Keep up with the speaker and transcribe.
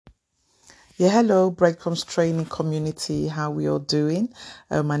Yeah, hello, Breadcrumbs Training community. How we all doing?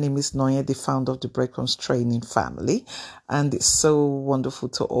 My name is Noya, the founder of the Breadcrumbs Training family, and it's so wonderful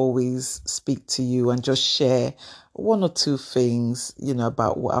to always speak to you and just share one or two things,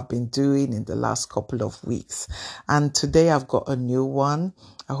 about what I've been doing in the last couple of weeks. And today I've got a new one.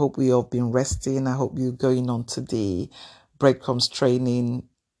 I hope we all been resting. I hope you're going on to the Breadcrumbs Training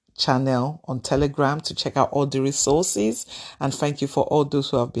channel on Telegram to check out all the resources, and thank you for all those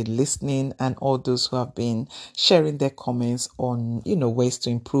who have been listening and all those who have been sharing their comments on ways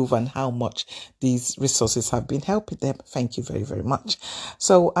to improve and how much these resources have been helping them. Thank you very, very much.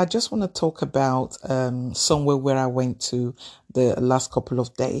 So I just want to talk about somewhere where I went to the last couple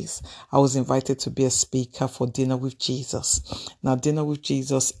of days. I was invited to be a speaker for Dinner with Jesus. Now, Dinner with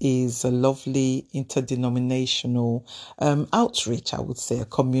Jesus is a lovely interdenominational outreach, I would say, a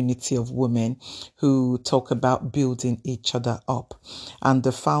community of women who talk about building each other up. And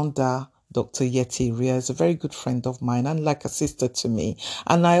the founder, Dr. Yeti Ria, is a very good friend of mine and like a sister to me.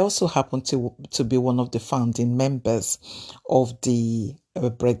 And I also happen to be one of the founding members of the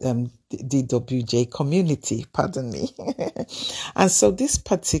DWJ community, pardon me. And so this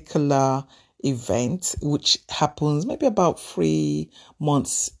particular event, which happens maybe about 3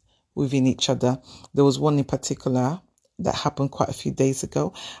 months within each other, there was one in particular that happened quite a few days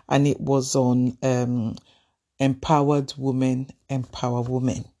ago, and it was on Empowered Women, Empower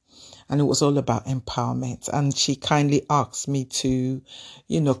Women. And it was all about empowerment. And she kindly asked me to,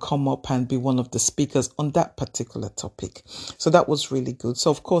 come up and be one of the speakers on that particular topic. So that was really good.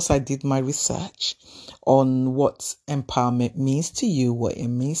 So, of course, I did my research on what empowerment means to you, what it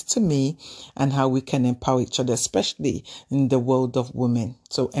means to me, and how we can empower each other, especially in the world of women.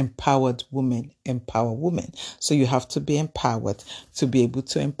 So empowered women, empower women. So you have to be empowered to be able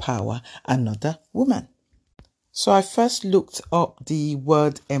to empower another woman. So I first looked up the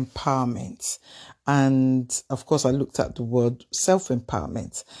word empowerment, and of course I looked at the word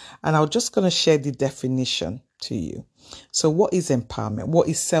self-empowerment, and I'm just going to share the definition to you. So what is empowerment? What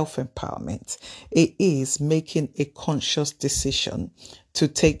is self-empowerment? It is making a conscious decision to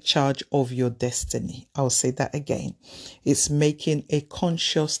take charge of your destiny. I'll say that again. It's making a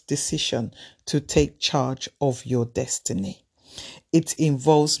conscious decision to take charge of your destiny. It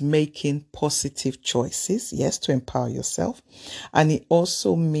involves making positive choices, yes, to empower yourself. And it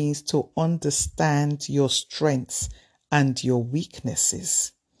also means to understand your strengths and your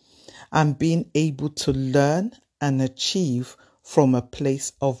weaknesses and being able to learn and achieve from a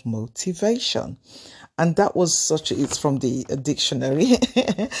place of motivation. And that was it's from the dictionary.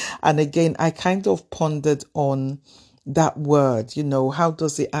 And again, I kind of pondered on that word, how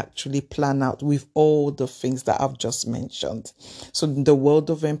does it actually plan out with all the things that I've just mentioned? So in the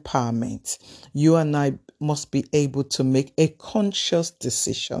world of empowerment, you and I must be able to make a conscious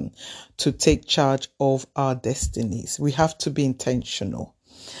decision to take charge of our destinies. We have to be intentional.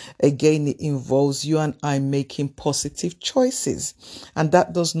 Again, it involves you and I making positive choices. And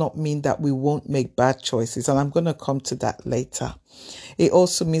that does not mean that we won't make bad choices. And I'm going to come to that later. It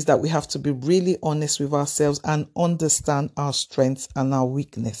also means that we have to be really honest with ourselves and understand our strengths and our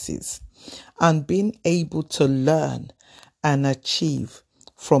weaknesses. And being able to learn and achieve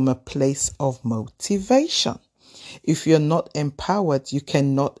from a place of motivation. If you're not empowered, you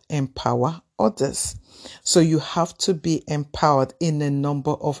cannot empower others. So you have to be empowered in a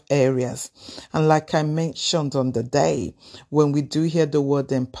number of areas. And like I mentioned on the day, when we do hear the word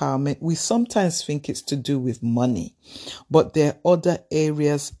empowerment, we sometimes think it's to do with money. But there are other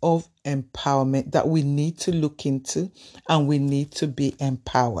areas of empowerment that we need to look into, and we need to be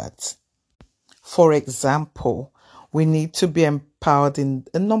empowered. For example, we need to be empowered in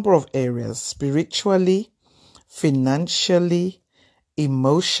a number of areas: spiritually, financially,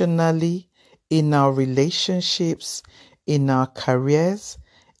 emotionally, in our relationships, in our careers,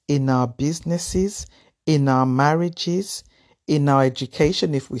 in our businesses, in our marriages, in our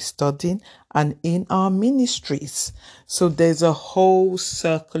education if we're studying, and in our ministries. So there's a whole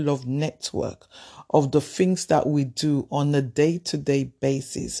circle of network of the things that we do on a day-to-day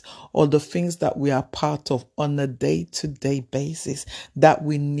basis, or the things that we are part of on a day-to-day basis that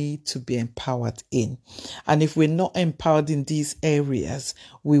we need to be empowered in. And if we're not empowered in these areas,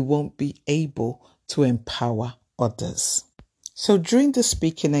 we won't be able to empower others. So during the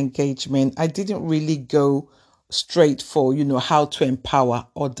speaking engagement, I didn't really go straight for, how to empower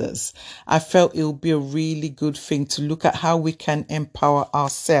others. I felt it would be a really good thing to look at how we can empower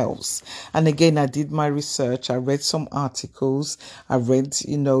ourselves. And again, I did my research. I read some articles. I read,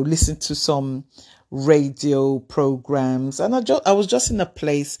 listened to some radio programs, and I was just in a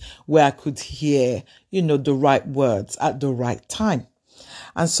place where I could hear, the right words at the right time.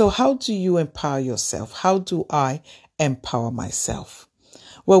 And so how do you empower yourself? How do I empower myself?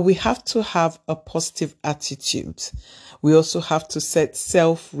 Well, we have to have a positive attitude. We also have to set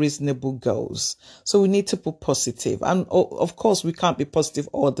self-reasonable goals. So we need to put positive. And of course, we can't be positive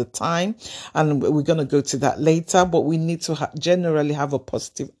all the time. And we're going to go to that later, but we need to generally have a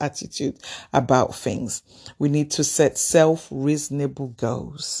positive attitude about things. We need to set self-reasonable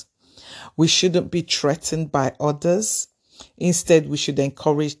goals. We shouldn't be threatened by others. Instead, we should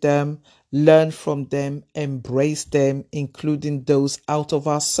encourage them, learn from them, embrace them, including those out of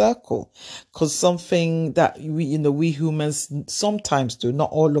our circle. Because something that we humans sometimes do,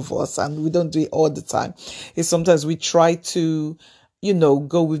 not all of us, and we don't do it all the time, is sometimes we try to,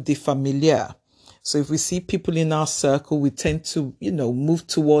 go with the familiar. So if we see people in our circle, we tend to, move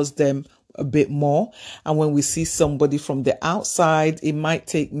towards them a bit more. And when we see somebody from the outside, it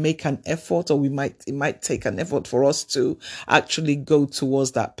might make an effort, or it might take an effort for us to actually go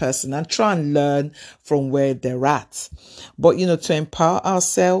towards that person and try and learn from where they're at. But, to empower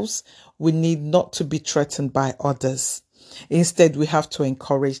ourselves, we need not to be threatened by others. Instead, we have to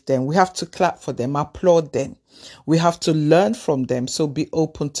encourage them. We have to clap for them, applaud them. We have to learn from them. So be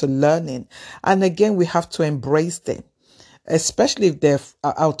open to learning. And again, we have to embrace them. Especially if they're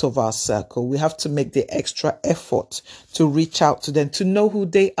out of our circle, we have to make the extra effort to reach out to them, to know who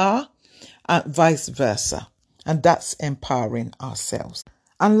they are, and vice versa. And that's empowering ourselves.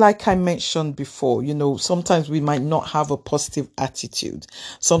 And like I mentioned before, sometimes we might not have a positive attitude.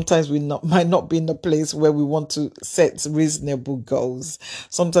 Sometimes might not be in a place where we want to set reasonable goals.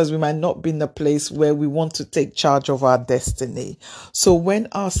 Sometimes we might not be in a place where we want to take charge of our destiny. So when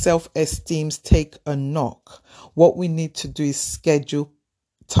our self-esteems take a knock, what we need to do is schedule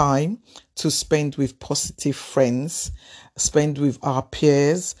time to spend with positive friends, spend with our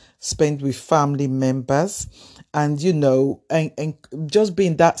peers, spend with family members, and and just be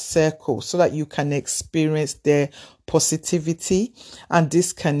in that circle so that you can experience their positivity, and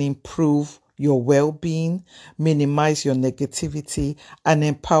this can improve your well-being, minimize your negativity, and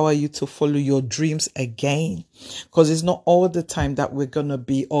empower you to follow your dreams again. Because it's not all the time that we're gonna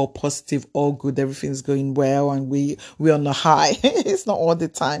be all positive, all good, everything's going well, and we're on a high. It's not all the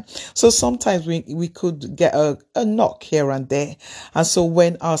time. So sometimes we could get a knock here and there. And so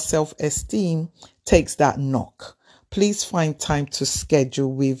when our self-esteem takes that knock, please find time to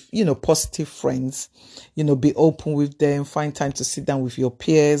schedule with, positive friends, be open with them, find time to sit down with your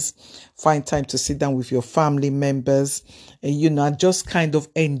peers, find time to sit down with your family members, and just kind of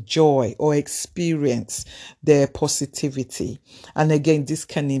enjoy or experience their positivity. And again, this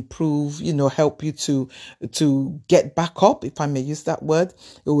can improve, help you to get back up, if I may use that word.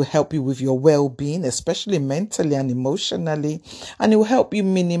 It will help you with your well-being, especially mentally and emotionally, and it will help you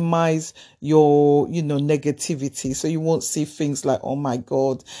minimize your, negativity. So you won't see things like, oh my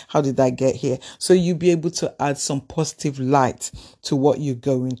God, how did I get here? So you'll be able to add some positive light to what you're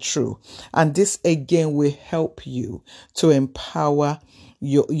going through. And this again will help you to empower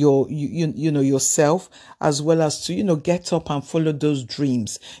yourself, as well as to, get up and follow those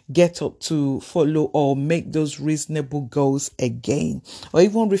dreams, get up to follow or make those reasonable goals again, or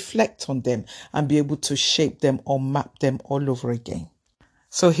even reflect on them and be able to shape them or map them all over again.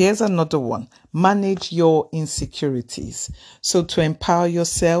 So here's another one. Manage your insecurities. So to empower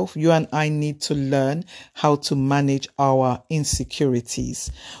yourself, you and I need to learn how to manage our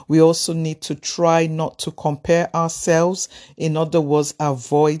insecurities. We also need to try not to compare ourselves. In other words,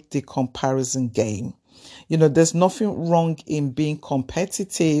 avoid the comparison game. There's nothing wrong in being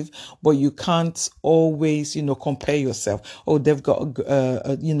competitive, but you can't always, compare yourself. Oh, they've got,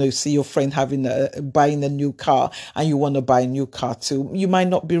 see your friend buying a new car and you want to buy a new car too. You might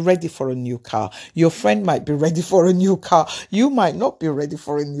not be ready for a new car. Your friend might be ready for a new car. You might not be ready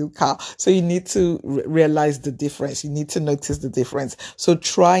for a new car. So you need to realize the difference. You need to notice the difference. So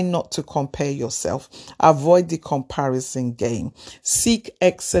try not to compare yourself. Avoid the comparison game. Seek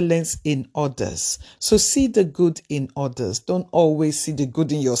excellence in others. So see the good in others. Don't always see the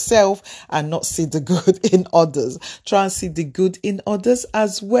good in yourself and not see the good in others. Try and see the good in others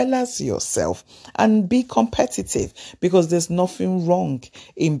as well as yourself, and be competitive, because there's nothing wrong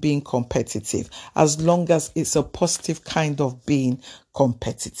in being competitive as long as it's a positive kind of being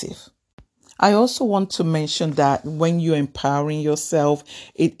competitive. I also want to mention that when you're empowering yourself,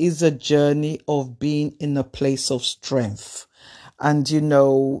 it is a journey of being in a place of strength. And,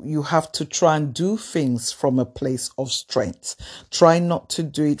 you have to try and do things from a place of strength. Try not to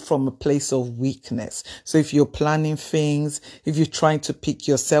do it from a place of weakness. So if you're planning things, if you're trying to pick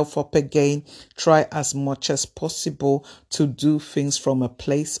yourself up again, try as much as possible to do things from a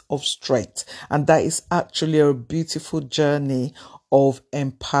place of strength. And that is actually a beautiful journey of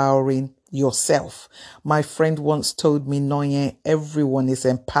empowering yourself. My friend once told me, Noye, everyone is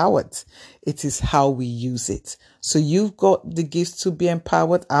empowered. It is how we use it. So you've got the gifts to be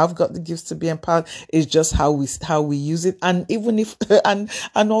empowered. I've got the gifts to be empowered. It's just how we use it. And even if and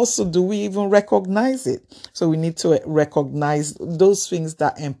also, do we even recognize it? So we need to recognize those things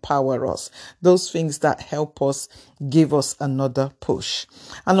that empower us, those things that help us, give us another push.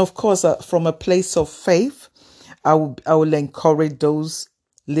 And of course, from a place of faith, I will encourage those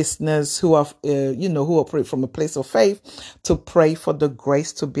listeners who are, who operate from a place of faith, to pray for the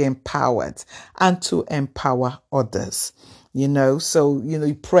grace to be empowered and to empower others. So,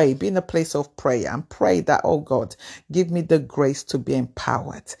 you pray, be in a place of prayer and pray that, oh God, give me the grace to be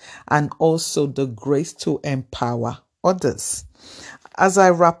empowered and also the grace to empower others. As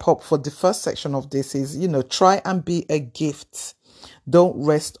I wrap up for the first section of this is, try and be a gift. Don't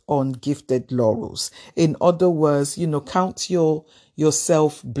rest on gifted laurels. In other words, count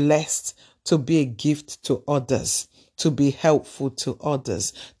yourself blessed to be a gift to others, to be helpful to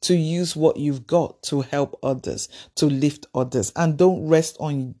others, to use what you've got to help others, to lift others. And don't rest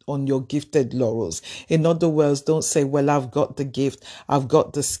on your gifted laurels. In other words, don't say, well, I've got the gift, I've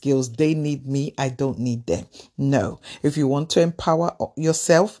got the skills, they need me, I don't need them. No. If you want to empower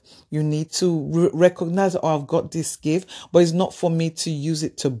yourself, you need to recognize, oh, I've got this gift, but it's not for me to use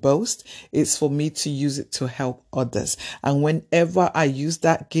it to boast. It's for me to use it to help others. And whenever I use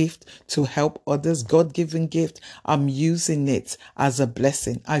that gift to help others, God-given gift, I'm using it as a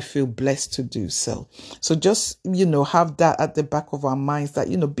blessing. I feel blessed to do so. So just, have that at the back of our minds that,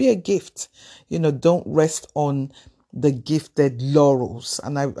 be a gift. Don't rest on the gifted laurels.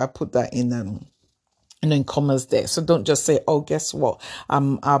 And I put that in commas there. So don't just say, oh, guess what?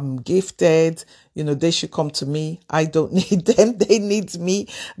 I'm gifted. They should come to me. I don't need them. They need me.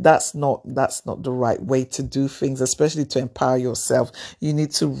 That's not the right way to do things, especially to empower yourself. You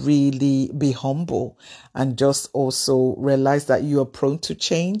need to really be humble and just also realize that you are prone to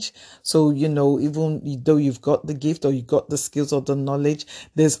change. So, even though you've got the gift or you've got the skills or the knowledge,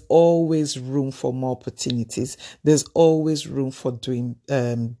 there's always room for more opportunities. There's always room for doing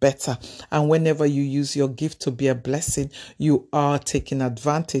better. And whenever you use your gift to be a blessing, you are taking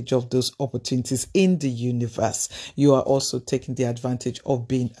advantage of those opportunities in the universe. You are also taking the advantage of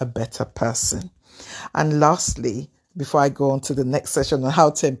being a better person. And lastly, before I go on to the next session on how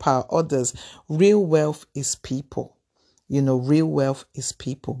to empower others, real wealth is people. Real wealth is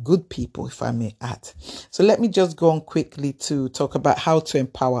people, good people, if I may add. So let me just go on quickly to talk about how to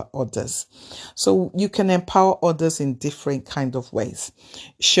empower others. So you can empower others in different kind of ways.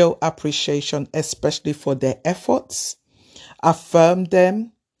 Show appreciation, especially for their efforts. Affirm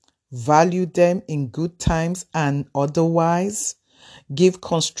them, value them in good times and otherwise. Give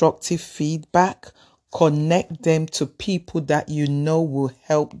constructive feedback. Connect them to people that will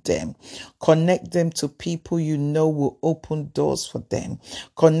help them. Connect them to people will open doors for them.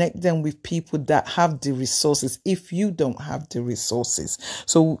 Connect them with people that have the resources if you don't have the resources.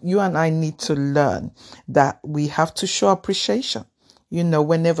 So you and I need to learn that we have to show appreciation.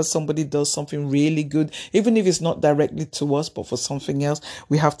 Whenever somebody does something really good, even if it's not directly to us, but for something else,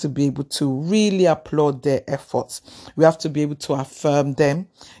 we have to be able to really applaud their efforts. We have to be able to affirm them.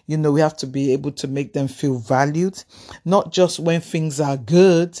 We have to be able to make them feel valued, not just when things are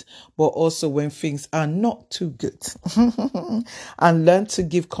good, but also when things are not too good. And learn to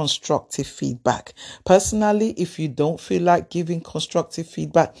give constructive feedback. Personally, if you don't feel like giving constructive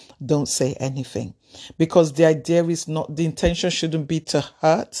feedback, don't say anything. Because the idea is not, the intention shouldn't be to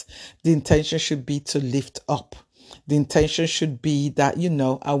hurt. The intention should be to lift up. The intention should be that,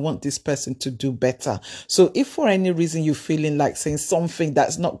 I want this person to do better. So if for any reason you're feeling like saying something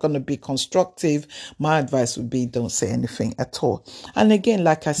that's not going to be constructive, my advice would be don't say anything at all. And again,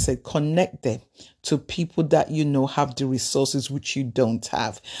 like I said, connect them to people that have the resources which you don't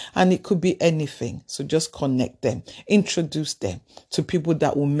have. And it could be anything. So just connect them, introduce them to people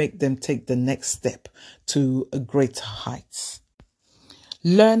that will make them take the next step to a greater heights.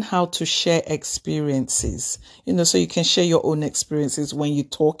 Learn how to share experiences, so you can share your own experiences when you're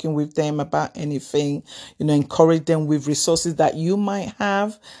talking with them about anything, encourage them with resources that you might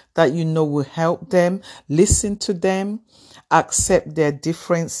have that will help them. Listen to them, accept their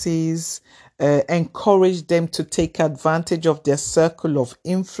differences, encourage them to take advantage of their circle of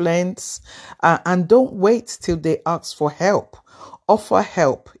influence, and don't wait till they ask for help Offer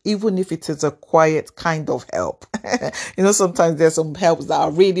help, even if it is a quiet kind of help. Sometimes there's some helps that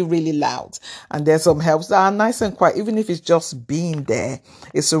are really, really loud, and there's some helps that are nice and quiet. Even if it's just being there,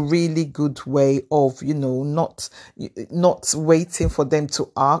 it's a really good way of, not waiting for them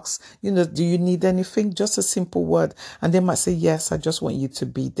to ask, do you need anything? Just a simple word. And they might say, yes, I just want you to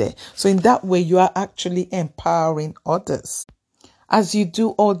be there. So in that way, you are actually empowering others. As you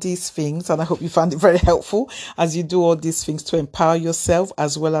do all these things, and I hope you found it very helpful, as you do all these things to empower yourself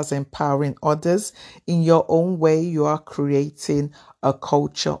as well as empowering others, in your own way, you are creating a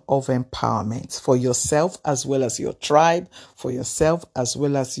culture of empowerment for yourself as well as your tribe, for yourself as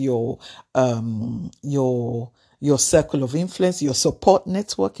well as your circle of influence, your support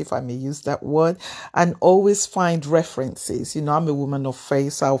network, if I may use that word, and always find references. I'm a woman of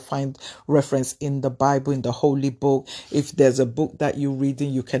faith, so I'll find reference in the Bible, in the Holy Book. If there's a book that you're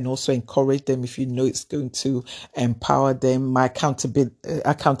reading, you can also encourage them if you know it's going to empower them. My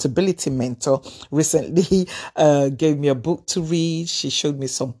accountability mentor recently gave me a book to read. She showed me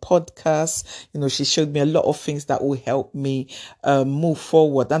some podcasts. She showed me a lot of things that will help me move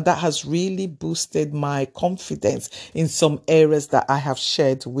forward. And that has really boosted my confidence in some areas that I have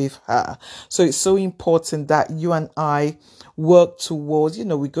shared with her. So it's so important that you and I work towards,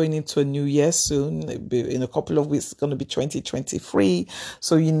 we're going into a new year soon. In a couple of weeks, it's going to be 2023.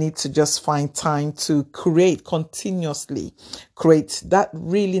 So you need to just find time to continuously create that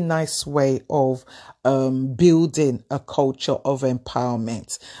really nice way of building a culture of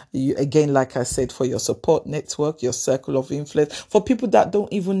empowerment. Again, like I said, for your support network, your circle of influence, for people that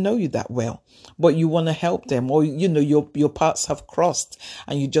don't even know you that well, but you want to help them, or your paths have crossed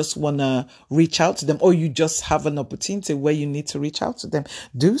and you just want to reach out to them, or you just have an opportunity where you need to reach out to them,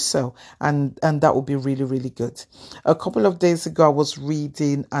 do so, and that will be really, really good. A couple of days ago, I was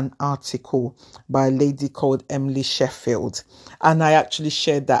reading an article by a lady called Emily Sheffield, and I actually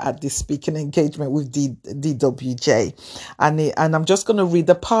shared that at this speaking engagement with DWJ, and I'm just going to read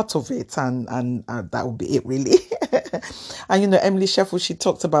a part of it, and that will be it, really. And Emily Sheffield, she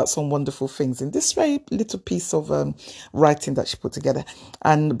talked about some wonderful things in this very little piece of writing that she put together.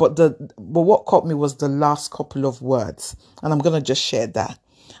 But what caught me was the last couple of words, and I'm going to just share that.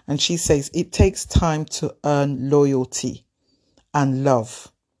 And she says, it takes time to earn loyalty and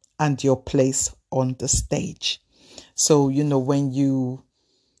love and your place on the stage. So,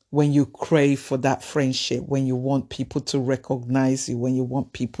 when you crave for that friendship, when you want people to recognize you, when you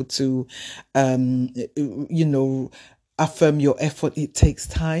want people to, affirm your effort, it takes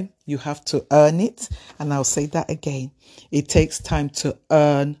time. You have to earn it. And I'll say that again. It takes time to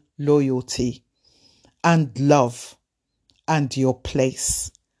earn loyalty and love and your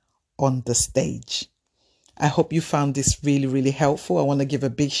place on the stage. I hope you found this really, really helpful. I want to give a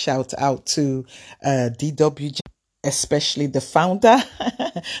big shout out to DWJ, especially the founder,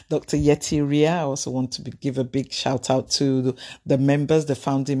 Dr. Yeti Ria. I also want to give a big shout out to the members, the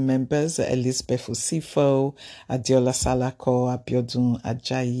founding members, Elizabeth Osifo, Adiola Salako, Abiodun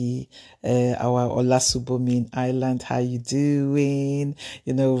Ajayi, our Olasubomi Island. How you doing?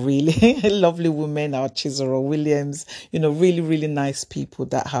 Really lovely women, our Chisora Williams, really, really nice people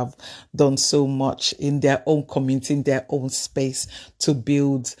that have done so much in their own community, in their own space to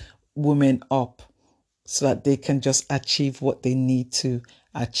build women up, so that they can just achieve what they need to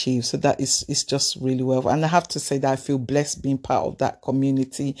achieve. So that is just really well. And I have to say that I feel blessed being part of that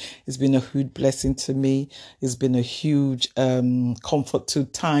community. It's been a huge blessing to me. It's been a huge comfort to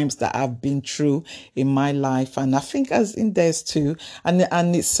times that I've been through in my life. And I think as in theirs too. And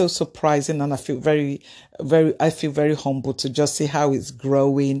it's so surprising. And I feel very humbled to just see how it's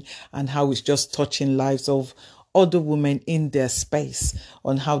growing and how it's just touching lives of other women in their space,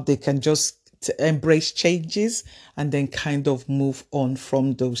 on how they can just to embrace changes and then kind of move on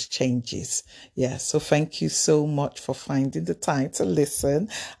from those changes. Yeah, so thank you so much for finding the time to listen.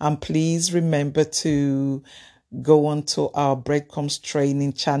 And please remember to go on to our Breadcrumbs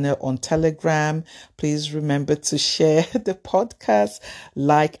training channel on Telegram. Please remember to share the podcast,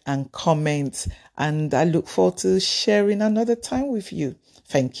 like and comment. And I look forward to sharing another time with you.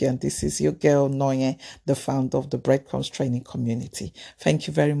 Thank you. And this is your girl, Noye, the founder of the Breadcrumbs Training Community. Thank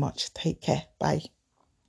you very much. Take care. Bye.